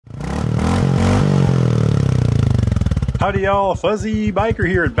Howdy y'all, Fuzzy Biker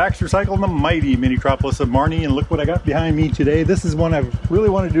here at Baxter Cycle in the mighty mini-tropolis of Marnie, and look what I got behind me today. This is one I've really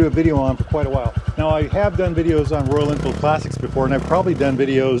wanted to do a video on for quite a while. Now I have done videos on Royal Enfield Classics before, and I've probably done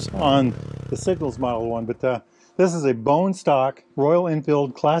videos on the Signals model one, but this is a bone stock Royal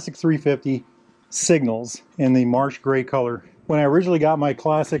Enfield Classic 350 Signals in the Marsh Gray color. When I originally got my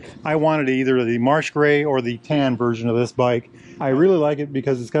Classic, I wanted either the Marsh Gray or the tan version of this bike. I really like it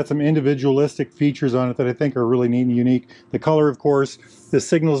because it's got some individualistic features on it that I think are really neat and unique. The color, of course, the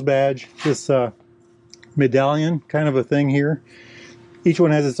Signals badge, this medallion kind of a thing here. Each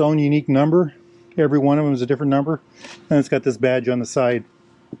one has its own unique number. Every one of them is a different number. And it's got this badge on the side.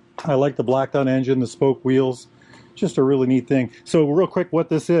 I like the blacked out engine, the spoke wheels. Just a really neat thing. So real quick, what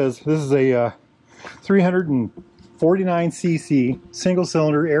this is a 349cc single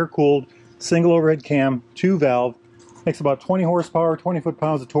cylinder air cooled single overhead cam 2-valve. Makes about 20 horsepower, 20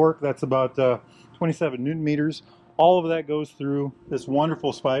 foot-pounds of torque. That's about 27 newton meters. All of that goes through this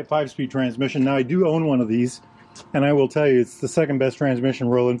wonderful 5-speed transmission. Now I do own one of these, and I will tell you it's the second best transmission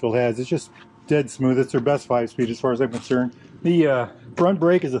Royal Enfield has. It's just dead smooth. It's their best 5-speed as far as I'm concerned. The front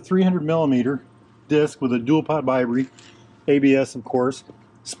brake is a 300 millimeter disc with a dual pot bibrake, ABS of course,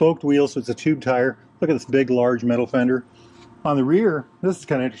 spoked wheels, so it's a tube tire. Look at this big large metal fender. On the rear, this is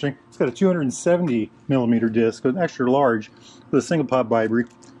kind of interesting, it's got a 270 millimeter disc, an extra large, with a single pot bibrake,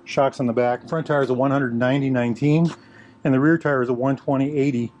 shocks on the back. Front tire is a 190/19, and the rear tire is a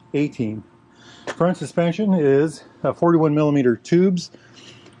 120/80/18. Front suspension is 41 millimeter tubes,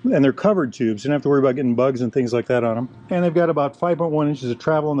 and they're covered tubes. You don't have to worry about getting bugs and things like that on them. And they've got about 5.1 inches of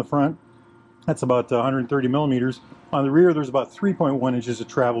travel in the front. That's about 130 millimeters. On the rear, there's about 3.1 inches of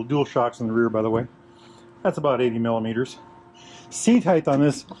travel, dual shocks in the rear, by the way. That's about 80 millimeters. Seat height on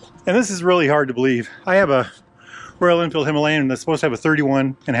this, and this is really hard to believe. I have a Royal Enfield Himalayan that's supposed to have a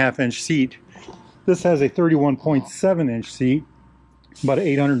 31.5-inch seat. This has a 31.7-inch seat, about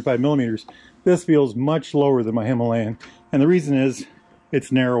 805 millimeters. This feels much lower than my Himalayan, and the reason is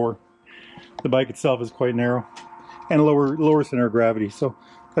it's narrower. The bike itself is quite narrow, and lower center of gravity. So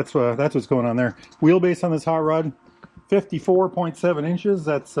that's what's going on there. Wheelbase on this hot rod, 54.7 inches.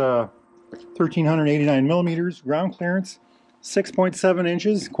 That's 1,389 millimeters. Ground clearance, 6.7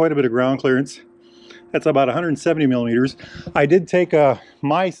 inches, quite a bit of ground clearance. That's about 170 millimeters. I did take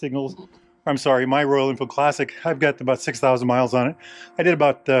my Royal Enfield Classic. I've got about 6,000 miles on it. I did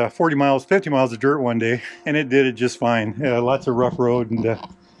about 50 miles of dirt one day, and it did it just fine. Lots of rough road, and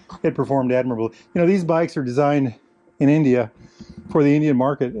it performed admirably. You know, these bikes are designed in India for the Indian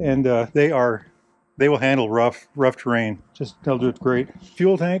market, and they will handle rough terrain. They'll do it great.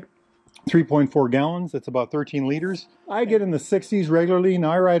 Fuel tank, 3.4 gallons. That's about 13 liters. I get in the 60s regularly.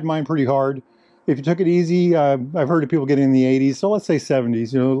 Now I ride mine pretty hard. If you took it easy, I've heard of people getting in the 80s, so let's say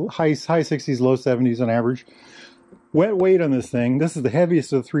 70s, you know, high 60s, low 70s on average. Wet weight on this thing, this is the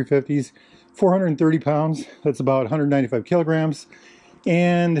heaviest of the 350s, 430 pounds. That's about 195 kilograms,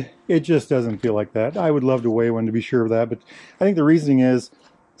 and it just doesn't feel like that. I would love to weigh one to be sure of that, but I think the reasoning is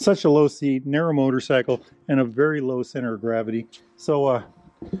such a low seat, narrow motorcycle, and a very low center of gravity. So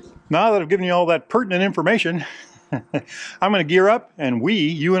now that I've given you all that pertinent information, I'm going to gear up, and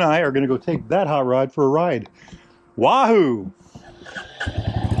you and I are going to go take that hot rod for a ride. Wahoo!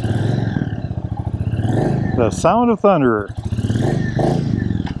 The sound of thunder.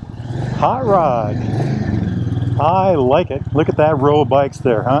 Hot rod. I like it. Look at that row of bikes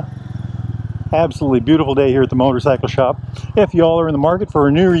there, huh? Absolutely beautiful day here at the motorcycle shop. If y'all are in the market for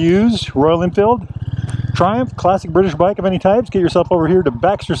a new or used Royal Enfield Triumph classic British bike of any types, get yourself over here to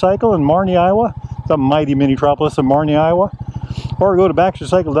Baxter Cycle in Marnie, Iowa, the mighty mini-tropolis of Marnie, Iowa, or go to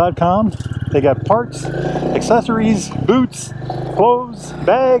baxtercycle.com. They got parts, accessories, boots, clothes,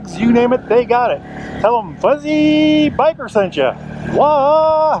 bags, you name it, they got it. Tell them Fuzzy Biker sent you.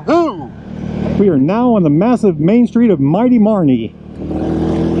 Wahoo! We are now on the massive main street of mighty Marnie.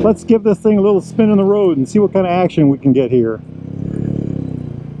 Let's give this thing a little spin on the road and see what kind of action we can get here.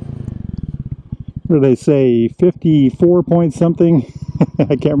 What do they say, 54 point something?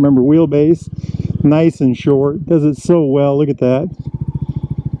 I can't remember. Wheelbase, nice and short, does it so well. Look at that.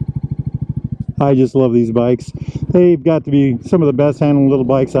 I just love these bikes. They've got to be some of the best handling little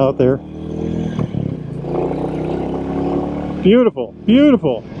bikes out there. Beautiful,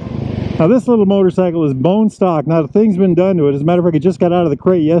 beautiful. Now this little motorcycle is bone stock. Not a thing's been done to it. As a matter of fact, it just got out of the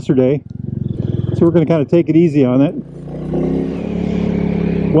crate yesterday, so we're going to kind of take it easy on it.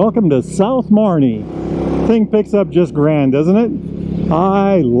 Welcome to South Marnie. Thing picks up just grand, doesn't it?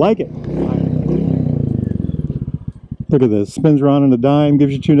 I like it. Look at this. Spins around on a dime,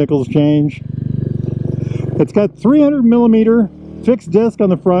 gives you 2 nickels change. It's got 300 millimeter fixed disc on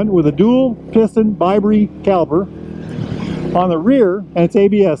the front with a dual piston bibrake caliper. On the rear, and it's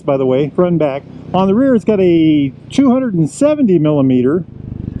ABS by the way, front and back. On the rear it's got a 270 millimeter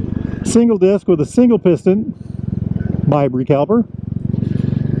single disc with a single piston Mibri caliper.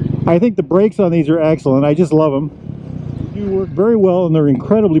 I think the brakes on these are excellent. I just love them. They do work very well and they're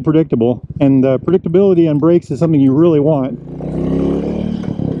incredibly predictable. And predictability on brakes is something you really want.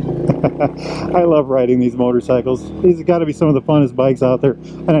 I love riding these motorcycles. These have got to be some of the funnest bikes out there.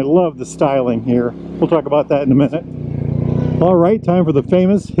 And I love the styling here. We'll talk about that in a minute. All right, time for the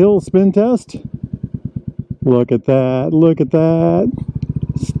famous hill spin test. Look at that, look at that.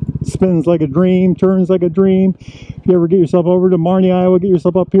 Spins like a dream, turns like a dream. If you ever get yourself over to Marnie, Iowa, get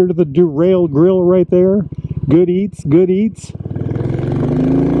yourself up here to the Derail Grill right there. Good eats, good eats.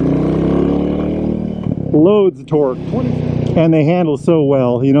 Loads of torque. And they handle so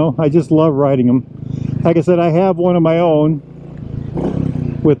well, you know. I just love riding them. Like I said, I have one of my own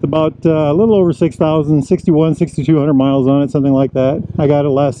with about a little over 6,000, 6,200 miles on it, something like that. I got it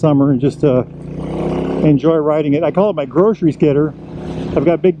last summer and just enjoy riding it. I call it my grocery skidder. I've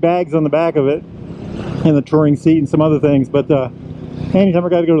got big bags on the back of it and the touring seat and some other things, but anytime I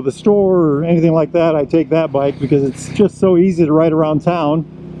got to go to the store or anything like that, I take that bike because it's just so easy to ride around town,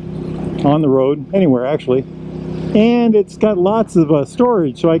 on the road, anywhere actually. And it's got lots of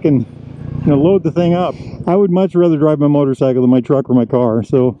storage, so I can, you know, load the thing up. I would much rather drive my motorcycle than my truck or my car,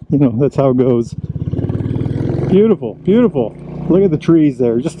 so, you know, that's how it goes. Beautiful, beautiful. Look at the trees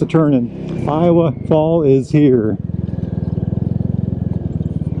there, just a turning. Iowa fall is here.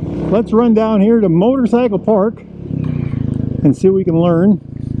 Let's run down here to Motorcycle Park and see what we can learn.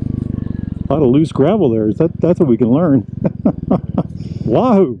 A lot of loose gravel there. That's what we can learn.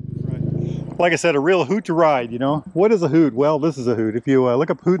 Wahoo! Like I said, a real hoot to ride, you know. What is a hoot? Well, this is a hoot. If you look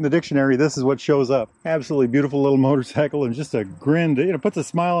up hoot in the dictionary, this is what shows up. Absolutely beautiful little motorcycle and just a grin, you know, puts a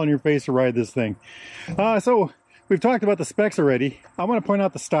smile on your face to ride this thing. So we've talked about the specs already. I want to point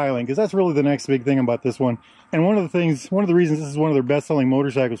out the styling because that's really the next big thing about this one. And one of the reasons this is one of their best-selling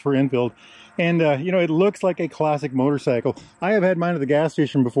motorcycles for Enfield. And you know, it looks like a classic motorcycle. I have had mine at the gas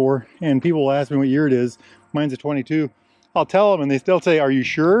station before, and people will ask me what year it is. Mine's a 22. I'll tell them, and they'll say, "Are you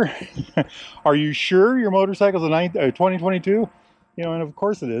sure? Are you sure your motorcycle's a 2022?" You know, and of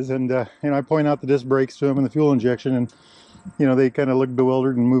course it is. And you know, I point out the disc brakes to them and the fuel injection, and you know, they kind of look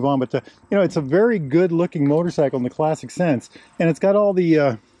bewildered and move on. But you know, it's a very good-looking motorcycle in the classic sense, and it's got all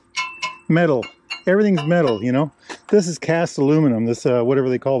the metal. Everything's metal. You know, this is cast aluminum. This whatever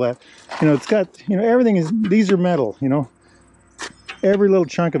they call that. You know, it's got, you know, everything is. These are metal. You know. Every little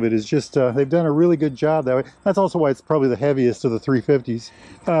chunk of it is just, they've done a really good job that way. That's also why it's probably the heaviest of the 350s.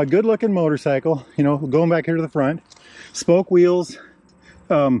 Good looking motorcycle, you know, going back here to the front. Spoke wheels,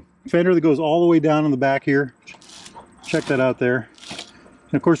 fender that goes all the way down on the back here. Check that out there.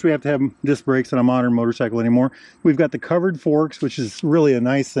 And of course we have to have disc brakes on a modern motorcycle anymore. We've got the covered forks, which is really a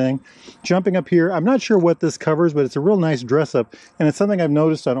nice thing. Jumping up here, I'm not sure what this covers, but it's a real nice dress up. And it's something I've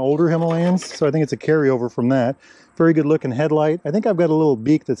noticed on older Himalayans, so I think it's a carryover from that. Very good looking headlight. I think I've got a little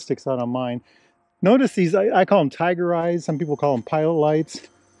beak that sticks out on mine. Notice these, I call them tiger eyes. Some people call them pilot lights.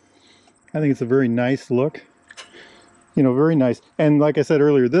 I think it's a very nice look. You know, very nice. And like I said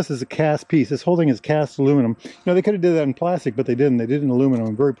earlier, this is a cast piece. This whole thing is cast aluminum. You know, they could have did that in plastic, but they didn't. They did in aluminum.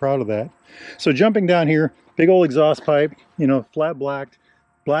 I'm very proud of that. So jumping down here, big old exhaust pipe, you know, flat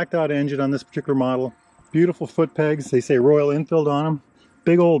blacked out engine on this particular model. Beautiful foot pegs. They say Royal Enfield on them.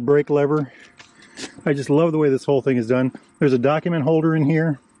 Big old brake lever. I just love the way this whole thing is done. There's a document holder in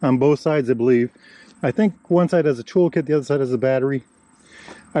here on both sides, I believe. I think one side has a toolkit, the other side has a battery.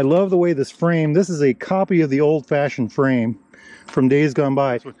 I love the way this frame, this is a copy of the old-fashioned frame from days gone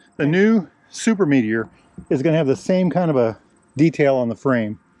by. The new Super Meteor is going to have the same kind of a detail on the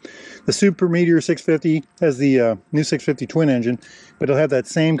frame. The Super Meteor 650 has the new 650 twin engine, but it'll have that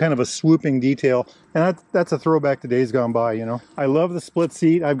same kind of a swooping detail. And that's a throwback to days gone by, you know. I love the split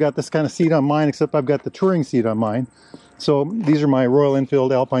seat. I've got this kind of seat on mine, except I've got the touring seat on mine. So these are my Royal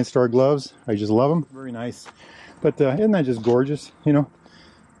Enfield Alpine Star gloves. I just love them. Very nice. But isn't that just gorgeous, you know?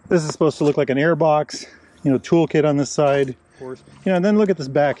 This is supposed to look like an air box, you know, toolkit on this side. Of course. You know, and then look at this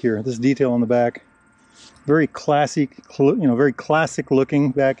back here, this detail on the back. Very classic, you know, very classic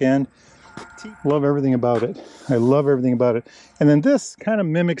looking back end. Love everything about it. I love everything about it. And then this kind of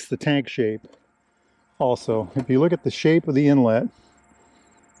mimics the tank shape also. If you look at the shape of the inlet,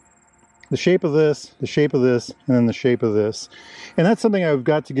 the shape of this, the shape of this, and then the shape of this. And that's something I've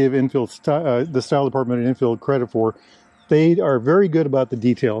got to give Enfield, the style department at Enfield credit for. They are very good about the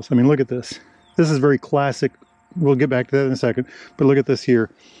details. I mean, look at this. This is very classic. We'll get back to that in a second. But look at this here.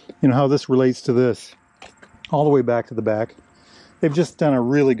 You know, how this relates to this. All the way back to the back. They've just done a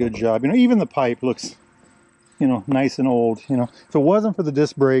really good job. You know, even the pipe looks you know, nice and old. You know, if it wasn't for the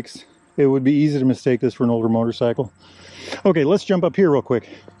disc brakes, it would be easy to mistake this for an older motorcycle. Okay, let's jump up here real quick.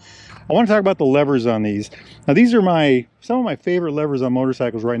 I want to talk about the levers on these. Now these are some of my favorite levers on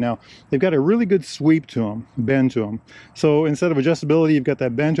motorcycles right now. They've got a really good sweep to them, bend to them. So instead of adjustability, you've got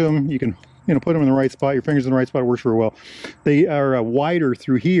that bend to them. You can, you know, put them in the right spot. Your fingers in the right spot, it works very well. They are wider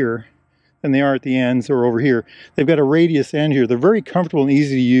through here than they are at the ends or over here. They've got a radius end here. They're very comfortable and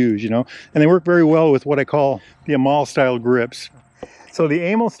easy to use, you know, and they work very well with what I call the Amal style grips. So the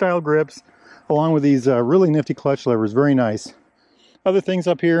Amal style grips, along with these really nifty clutch levers, very nice. Other things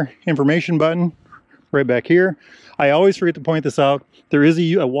up here, information button right back here. I always forget to point this out. There is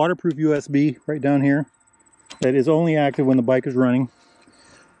a waterproof USB right down here that is only active when the bike is running.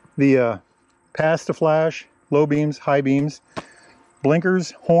 The pass to flash, low beams, high beams,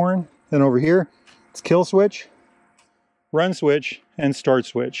 blinkers, horn. Then over here, it's kill switch, run switch, and start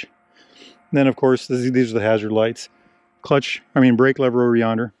switch. And then of course, these are the hazard lights. Brake lever over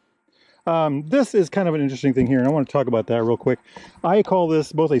yonder. This is kind of an interesting thing here, and I want to talk about that real quick. I call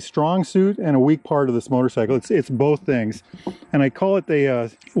this both a strong suit and a weak part of this motorcycle. It's both things, and I call it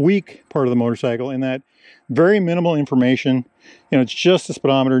the weak part of the motorcycle in that very minimal information. You know, it's just a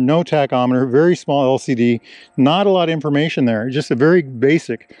speedometer, no tachometer, very small LCD, not a lot of information there. Just a very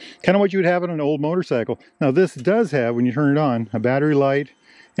basic, kind of what you would have on an old motorcycle. Now this does have, when you turn it on, a battery light,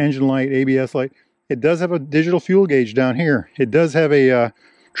 engine light, ABS light. It does have a digital fuel gauge down here. It does have a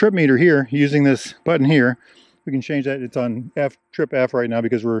trip meter here using this button here. We can change that. It's on trip F right now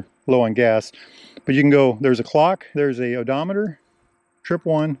because we're low on gas. But you can go, there's a clock, there's a odometer, trip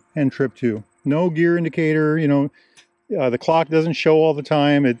 1 and trip 2. No gear indicator, you know, the clock doesn't show all the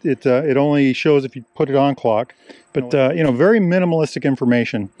time. It only shows if you put it on clock. But you know, very minimalistic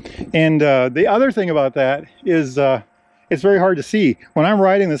information. And the other thing about that is it's very hard to see. When I'm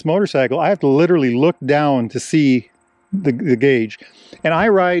riding this motorcycle, I have to literally look down to see the gauge. And I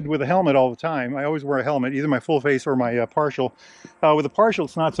ride with a helmet all the time. I always wear a helmet, either my full face or my partial. With a partial,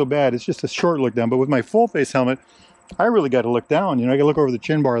 it's not so bad. It's just a short look down. But with my full face helmet, I really got to look down. You know, I got to look over the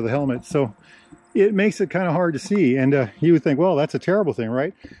chin bar of the helmet. So it makes it kind of hard to see. And you would think, well, that's a terrible thing,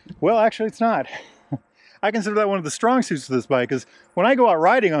 right? Well, actually, it's not. I consider that one of the strong suits of this bike, because when I go out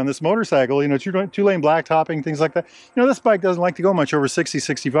riding on this motorcycle, you know, two-lane black topping, things like that, you know, this bike doesn't like to go much over 60,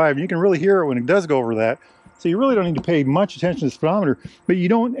 65, and you can really hear it when it does go over that. So you really don't need to pay much attention to the speedometer, but you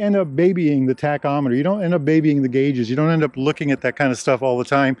don't end up babying the tachometer. You don't end up babying the gauges. You don't end up looking at that kind of stuff all the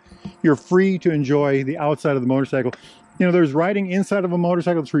time. You're free to enjoy the outside of the motorcycle. You know, there's riding inside of a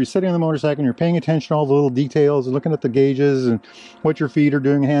motorcycle. That's where you're sitting on the motorcycle and you're paying attention to all the little details and looking at the gauges and what your feet are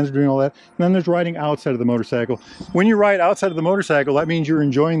doing, hands are doing, all that. And then there's riding outside of the motorcycle. When you ride outside of the motorcycle, that means you're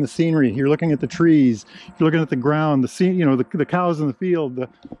enjoying the scenery. You're looking at the trees, you're looking at the ground, the scene, you know, the cows in the field,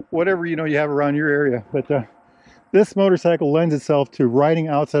 whatever, you know, you have around your area. But this motorcycle lends itself to riding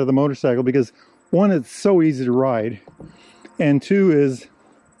outside of the motorcycle because, one, it's so easy to ride, and two is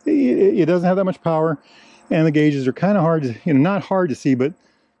it doesn't have that much power. And the gauges are kind of hard to, you know, not hard to see, but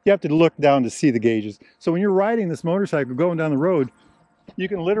you have to look down to see the gauges. So when you're riding this motorcycle going down the road, you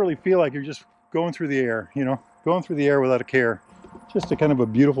can literally feel like you're just going through the air, you know, going through the air without a care. Just a kind of a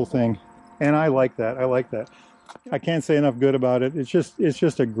beautiful thing. And I like that. I like that. I can't say enough good about it. It's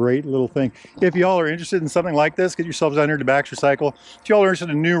just a great little thing. If y'all are interested in something like this, get yourselves down here to Baxter Cycle. If y'all are interested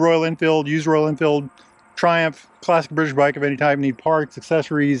in new Royal Enfield, used Royal Enfield, Triumph, classic British bike of any type, need parts,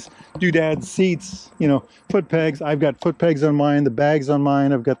 accessories, doodads, seats, you know, foot pegs. I've got foot pegs on mine, the bags on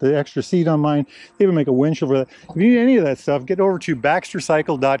mine, I've got the extra seat on mine. They even make a windshield for that. If you need any of that stuff, get over to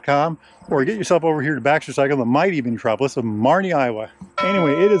baxtercycle.com or get yourself over here to Baxter Cycle, the mighty metropolis of Marnie, Iowa.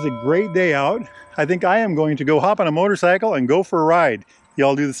 Anyway, it is a great day out. I think I am going to go hop on a motorcycle and go for a ride.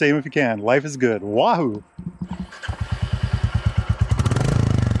 Y'all do the same if you can. Life is good. Wahoo!